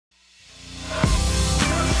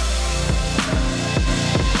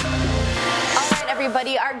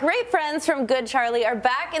everybody. Our great friends from GoodCharlie are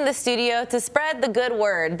back in the studio to spread the good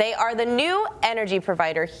word. They are the new energy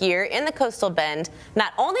provider here in the Coastal Bend,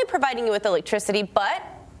 not only providing you with electricity, but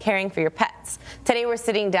caring for your pets. Today we're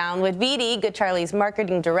sitting down with VD, GoodCharlie's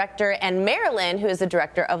marketing director, and Marilyn, who is the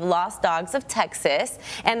director of Lost Dogs of Texas,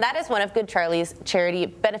 and that is one of GoodCharlie's charity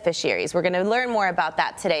beneficiaries. We're going to learn more about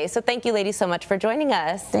that today, so thank you ladies so much for joining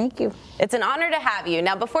us. Thank you. It's an honor to have you.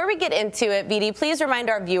 Now before we get into it, VD, please remind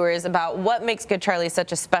our viewers about what makes GoodCharlie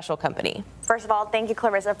such a special company. First of all, thank you,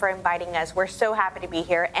 Clarissa, for inviting us. We're so happy to be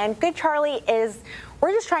here. And GoodCharlie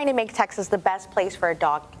we're just trying to make Texas the best place for a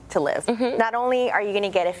dog to live. Not only are you going to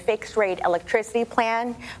get a fixed rate electricity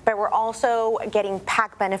plan, but we're also getting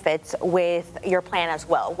pack benefits with your plan as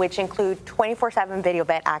well, which include 24/7 video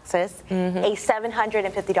vet access, a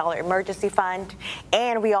 $750 emergency fund,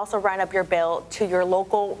 and we also run up your bill to your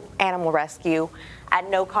local animal rescue at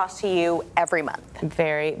no cost to you every month.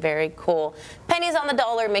 Very, very cool. Pennies on the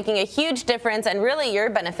dollar, making a huge difference, and really you're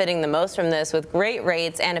benefiting the most from this with great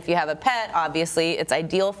rates. And if you have a pet, obviously it's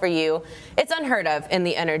ideal for you. It's unheard of in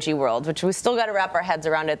the energy world, which we still got to wrap our heads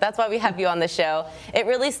around it. That's why we have you on the show. It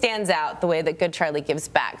really stands out the way that GoodCharlie gives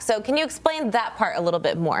back. So can you explain that part a little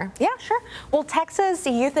bit more? Yeah, sure. Well, Texas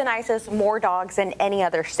euthanizes more dogs than any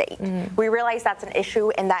other state. We realize that's an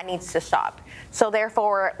issue and that needs to stop. So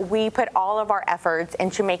therefore, we put all of our efforts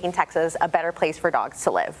into making Texas a better place for dogs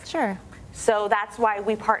to live. Sure. So that's why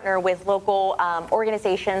we partner with local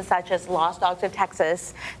organizations such as Lost Dogs of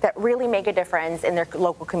Texas that really make a difference in their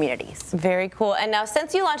local communities. Very cool. And now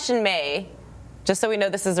since you launched in May, just so we know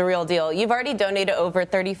this is a real deal, you've already donated over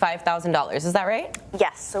 $35,000. Is that right?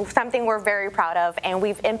 Yes, so something we're very proud of, and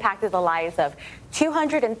we've impacted the lives of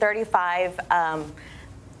 235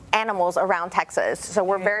 animals around Texas. So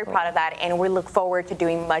we're very proud of that, and we look forward to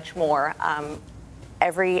doing much more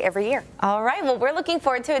every year. All right, well, we're looking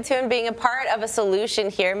forward to it too, and being a part of a solution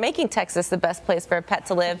here, making Texas the best place for a pet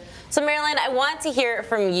to live. So Marilyn, I want to hear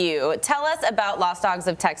from you. Tell us about Lost Dogs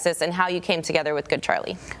of Texas and how you came together with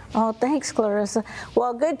GoodCharlie. Oh, thanks, Clarissa.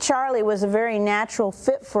 Well, GoodCharlie was a very natural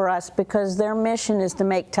fit for us because their mission is to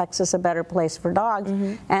make Texas a better place for dogs,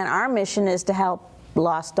 and our mission is to help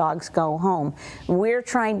lost dogs go home. We're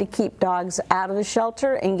trying to keep dogs out of the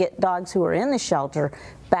shelter and get dogs who are in the shelter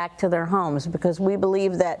back to their homes, because we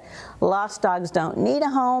believe that lost dogs don't need a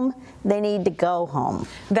home, they need to go home.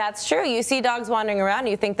 That's true. You see dogs wandering around,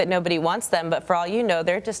 you think that nobody wants them, but for all you know,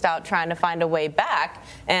 they're just out trying to find a way back.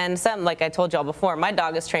 And some, like I told y'all before, my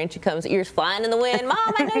dog is trained. She comes, ears flying in the wind. Mom,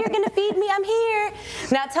 I know you're going to feed me. I'm here.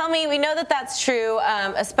 Now tell me, we know that that's true,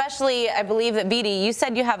 especially I believe that BD, you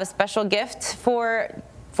said you have a special gift for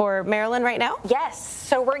Marilyn right now? Yes,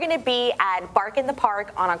 so we're going to be at Bark in the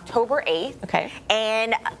Park on October 8th. Okay.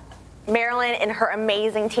 And Marilyn and her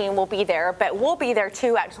amazing team will be there, but we'll be there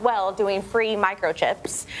too as well doing free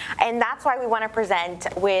microchips. And that's why we want to present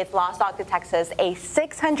with Lost Dogs of Texas a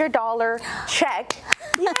 $600 check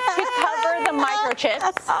to cover the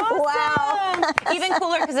microchips. Awesome. Wow. Even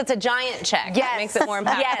cooler because it's a giant check. Yes. That makes it more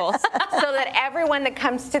impactful. Yes. So that everyone that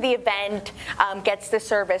comes to the event gets the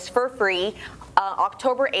service for free.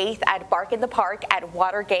 October 8th at Bark in the Park at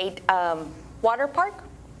Watergate Water Park?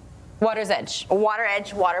 Water's Edge. Water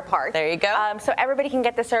Edge Water Park. There you go. So everybody can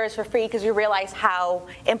get the service for free because we realize how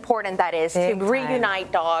important that is to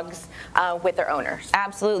reunite dogs with their owners.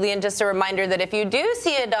 Absolutely, and just a reminder that if you do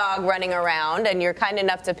see a dog running around and you're kind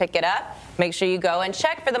enough to pick it up, make sure you go and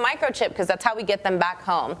check for the microchip because that's how we get them back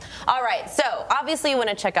home. All right, so obviously you want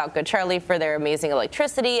to check out GoodCharlie for their amazing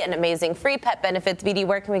electricity and amazing free pet benefits. VD,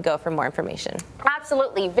 where can we go for more information?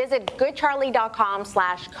 Absolutely. Visit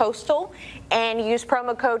goodcharlie.com/coastal and use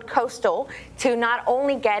promo code COASTAL to not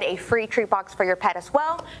only get a free treat box for your pet as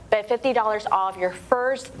well, but $50 off your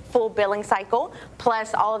first full billing cycle,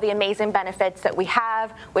 plus all of the amazing benefits that we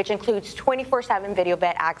have, which includes 24/7 video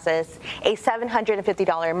vet access, a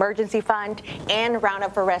 $750 emergency fund, and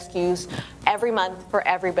Roundup for rescues every month for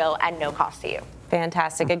every bill at no cost to you.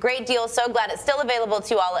 Fantastic. A great deal. So glad it's still available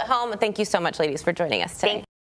to you all at home. Thank you so much, ladies, for joining us today.